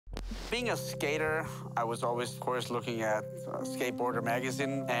Being a skater, I was always, of course, looking at Skateboarder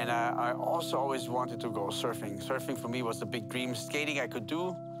magazine, and I also always wanted to go surfing. Surfing for me was a big dream. Skating I could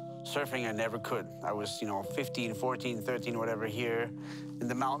do, surfing I never could. I was, 15, 14, 13, whatever, here in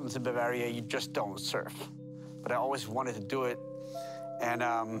the mountains in Bavaria, you just don't surf. But I always wanted to do it. And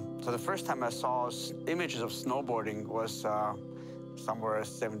so the first time I saw images of snowboarding was somewhere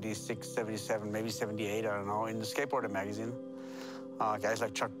 76, 77, maybe 78, I don't know, in the Skateboarder magazine. Guys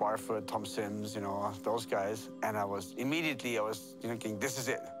like Chuck Barfoot, Tom Sims, those guys. And I was immediately thinking, this is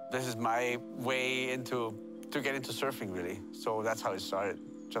it. This is my way to get into surfing, really. So that's how it started,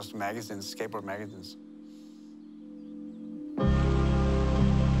 just magazines, skateboard magazines.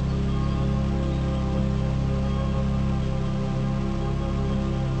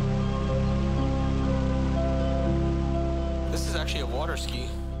 This is actually a water ski,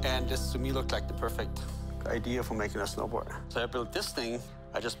 and this to me looked like the perfect idea for making a snowboard. So I built this thing.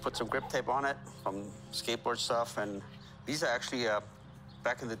 I just put some grip tape on it from skateboard stuff, and these are actually,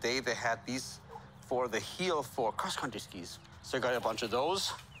 back in the day, they had these for the heel for cross-country skis. So I got a bunch of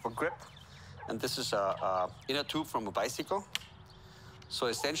those for grip, and this is a inner tube from a bicycle. So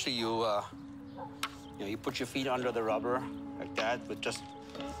essentially you put your feet under the rubber like that with just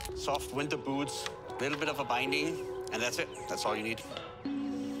soft winter boots, a little bit of a binding, and that's it. That's all you need.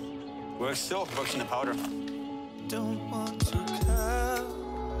 Works in the powder. Don't want to come.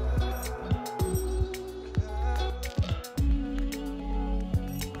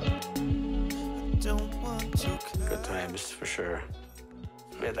 Don't want to come. Good times, for sure.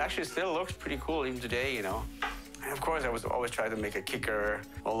 It actually still looks pretty cool even today, And of course, I was always trying to make a kicker,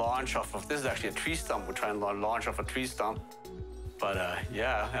 a launch off of, this is actually a tree stump. We're trying to launch off a tree stump. But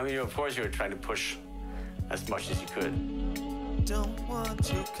yeah, of course, you were trying to push as much as you could. Don't want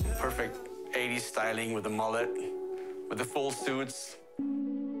to come. Perfect 80s styling with the mullet, with the full suits.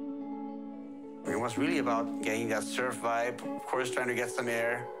 It was really about getting that surf vibe, of course, trying to get some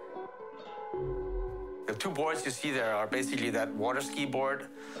air. The two boards you see there are basically that water ski board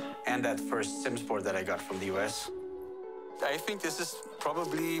and that first Sims board that I got from the US. I think this is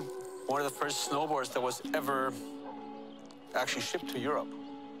probably one of the first snowboards that was ever actually shipped to Europe.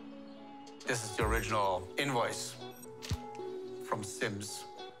 This is the original invoice from Sims.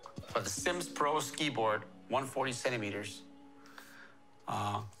 But the Sims Pro ski board, 140 centimeters.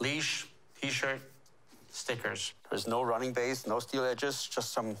 Leash, t-shirt, stickers. There's no running base, no steel edges,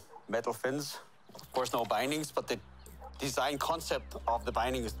 just some metal fins. Of course, no bindings, but the design concept of the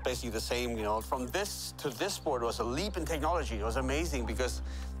binding is basically the same. From this to this board was a leap in technology. It was amazing because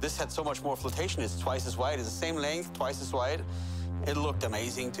this had so much more flotation. It's twice as wide. It's the same length, twice as wide. It looked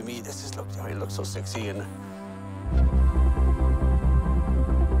amazing to me. It looked so sexy. And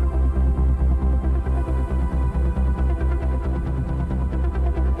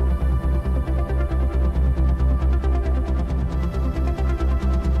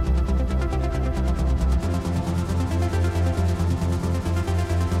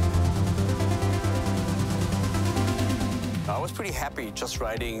I was pretty happy just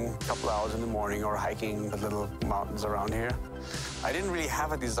riding a couple hours in the morning or hiking the little mountains around here. I didn't really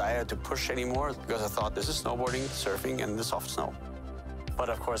have a desire to push anymore because I thought this is snowboarding, surfing, and the soft snow. But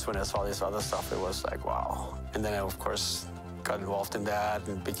of course, when I saw this other stuff, it was like, wow. And then I, of course, got involved in that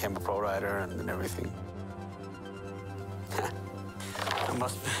and became a pro rider and everything. It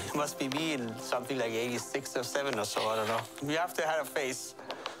must be me in something like 86 or 7 or so, I don't know. You have to have a face.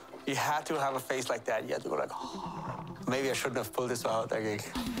 You had to have a face like that. You had to go like, oh. Maybe I shouldn't have pulled this out.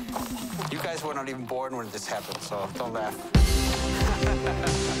 You guys were not even born when this happened, so don't laugh.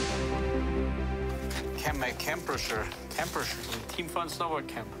 My camp brochure. Team Fun Snowboard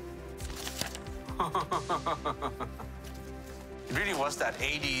Camp. It really was that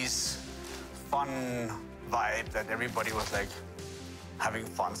 80s fun vibe that everybody was like having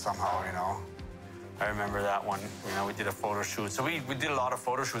fun somehow, I remember that one. We did a photo shoot. So we did a lot of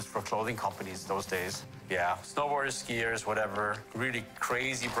photo shoots for clothing companies those days. Yeah, snowboarders, skiers, whatever. Really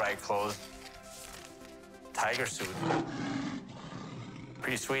crazy bright clothes. Tiger suit.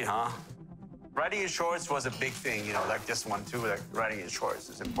 Pretty sweet, huh? Riding in shorts was a big thing, like this one too. Like riding in shorts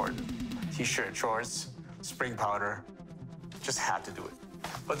is important. T-shirt, shorts, spring powder. Just had to do it.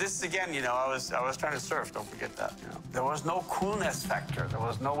 But this is, again, I was trying to surf, don't forget that, There was no coolness factor. There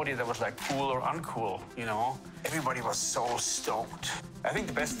was nobody that was like cool or uncool, Everybody was so stoked. I think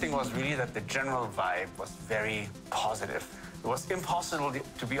the best thing was really that the general vibe was very positive. It was impossible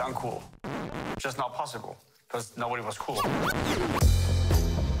to be uncool. Just not possible, because nobody was cool.